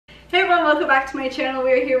Hey everyone, welcome back to my channel.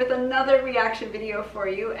 We are here with another reaction video for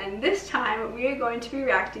you, and this time we are going to be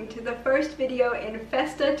reacting to the first video in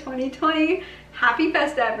Festa 2020. Happy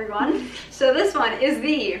Festa everyone! So this one is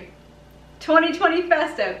the 2020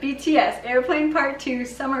 Festa BTS Airplane Part 2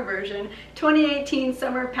 Summer Version 2018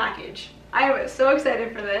 Summer Package. I was so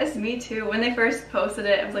excited for this. Me too. When they first posted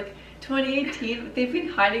it, I was like, 2018? They've been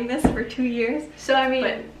hiding this for 2 years? So I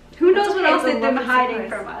mean, who knows what else they've been hiding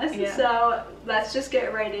from us. Yeah. So let's just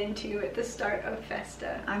get right into the start of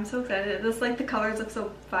Festa. I'm so excited. This, like, the colors look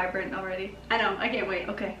so vibrant already. I know, I can't wait.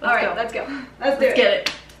 Okay, let's go. Let's do it. Get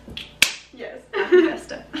it. Yes. Happy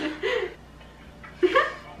Festa.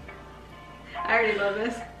 I already love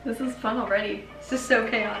this. This is fun already. This is so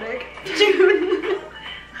chaotic. June.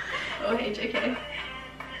 Oh, hey, JK.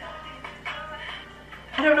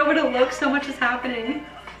 I don't know where to look, so much is happening.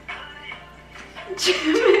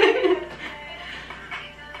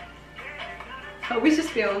 Oh, we just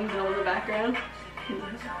feel in the middle of the background.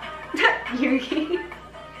 Yuki.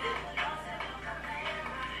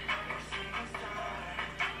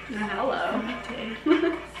 Hello.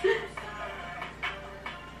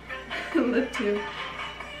 Lip too.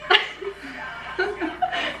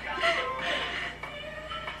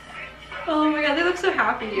 Oh my god, they look so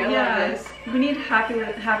happy. I love this. We need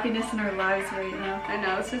happiness in our lives right now. I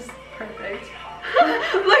know, this is perfect.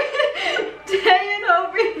 Look at Tay and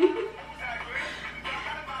Obi.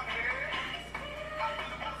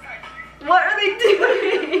 What are they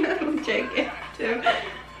doing? JK too.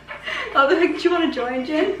 Oh, they're like, do you want to join,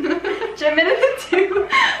 Jin? Jimin and the two.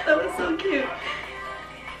 That was so cute.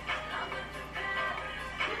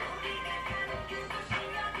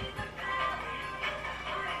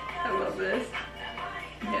 I love this.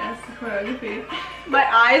 Yes, the choreography. My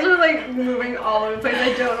eyes are like moving all over the place.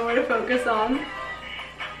 I don't know where to focus on.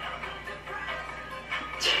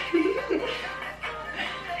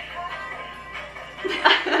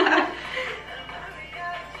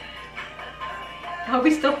 I hope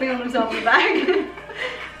he's still feeling himself in the back.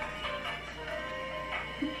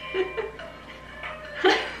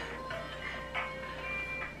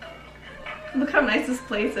 Look how nice this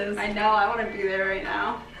place is. I know, I want to be there right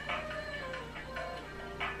now.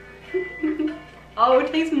 Oh,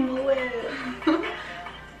 it tastes mullet.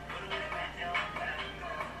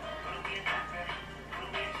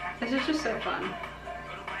 This is just so fun.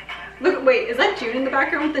 Look, wait, is that June in the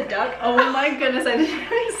background with the duck? Oh my goodness, I didn't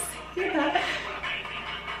even see that.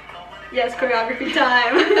 Yes, choreography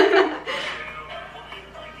time.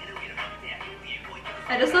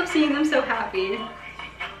 I just love seeing them so happy.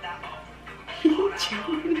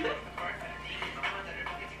 June.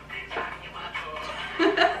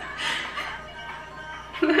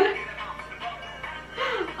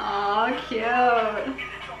 Aw, cute.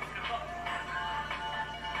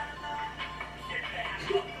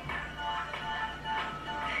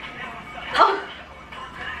 Oh.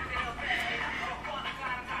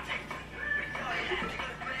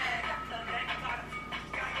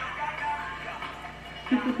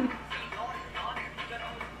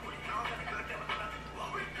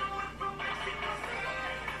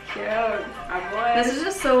 Cute. Our boy. This is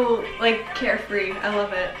just so, like, carefree. I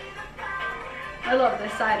love it. I love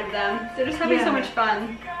this side of them. They're just having so much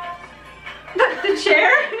fun. The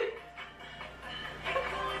chair?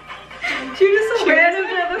 She was so random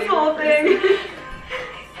at this whole thing.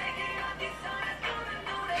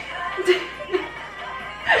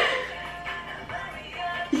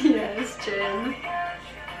 Yes, Jin.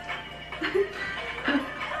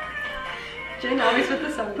 Jin always with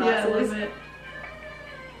the sunglasses. Yeah, I love it.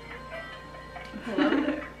 I love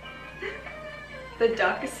it. The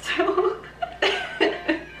duck is still.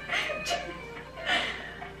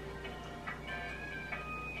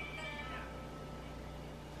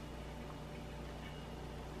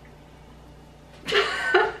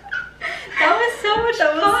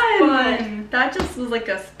 Fun. That just was like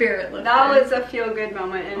a spirit lift. That was a feel-good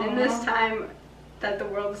moment, and in this time that the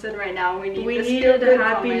world is in right now, we need this needed feel-good a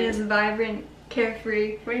happiness, moment. vibrant,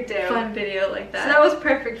 carefree, fun video like that. So that was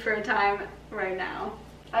perfect for a time right now.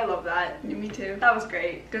 I love that. Me too. That was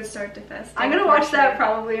great. Good start to Festa. I'm gonna watch that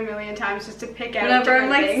probably a million times just to pick out. Whenever I'm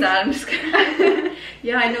like things. sad, I'm just gonna.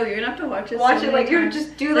 Yeah, I know, you're gonna have to watch it. Watch it like you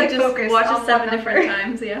just do like focus. Watch on it 7 different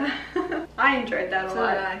times. Yeah. I enjoyed that a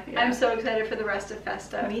lot. Yeah. I'm so excited for the rest of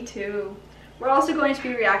Festa. Me too. We're also going to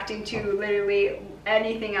be reacting to literally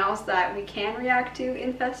anything else that we can react to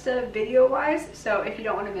in Festa video-wise. So if you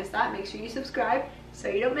don't want to miss that, make sure you subscribe so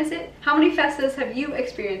you don't miss it. How many Festas have you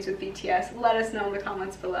experienced with BTS? Let us know in the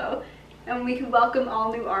comments below. and we can welcome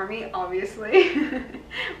all new army, obviously.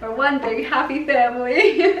 We're one big happy family.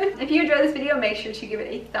 If you enjoyed this video, make sure to give it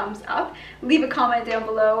a thumbs up. Leave a comment down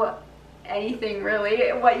below, anything really,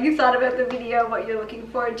 what you thought about the video, what you're looking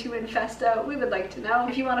forward to in Festa. We would like to know.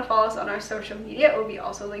 If you want to follow us on our social media, it will be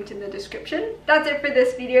also linked in the description. That's it for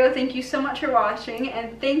this video. Thank you so much for watching,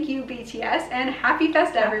 and thank you BTS, and happy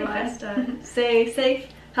Festa everyone. Happy Festa. Stay safe,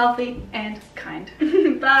 healthy, and kind.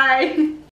 Bye.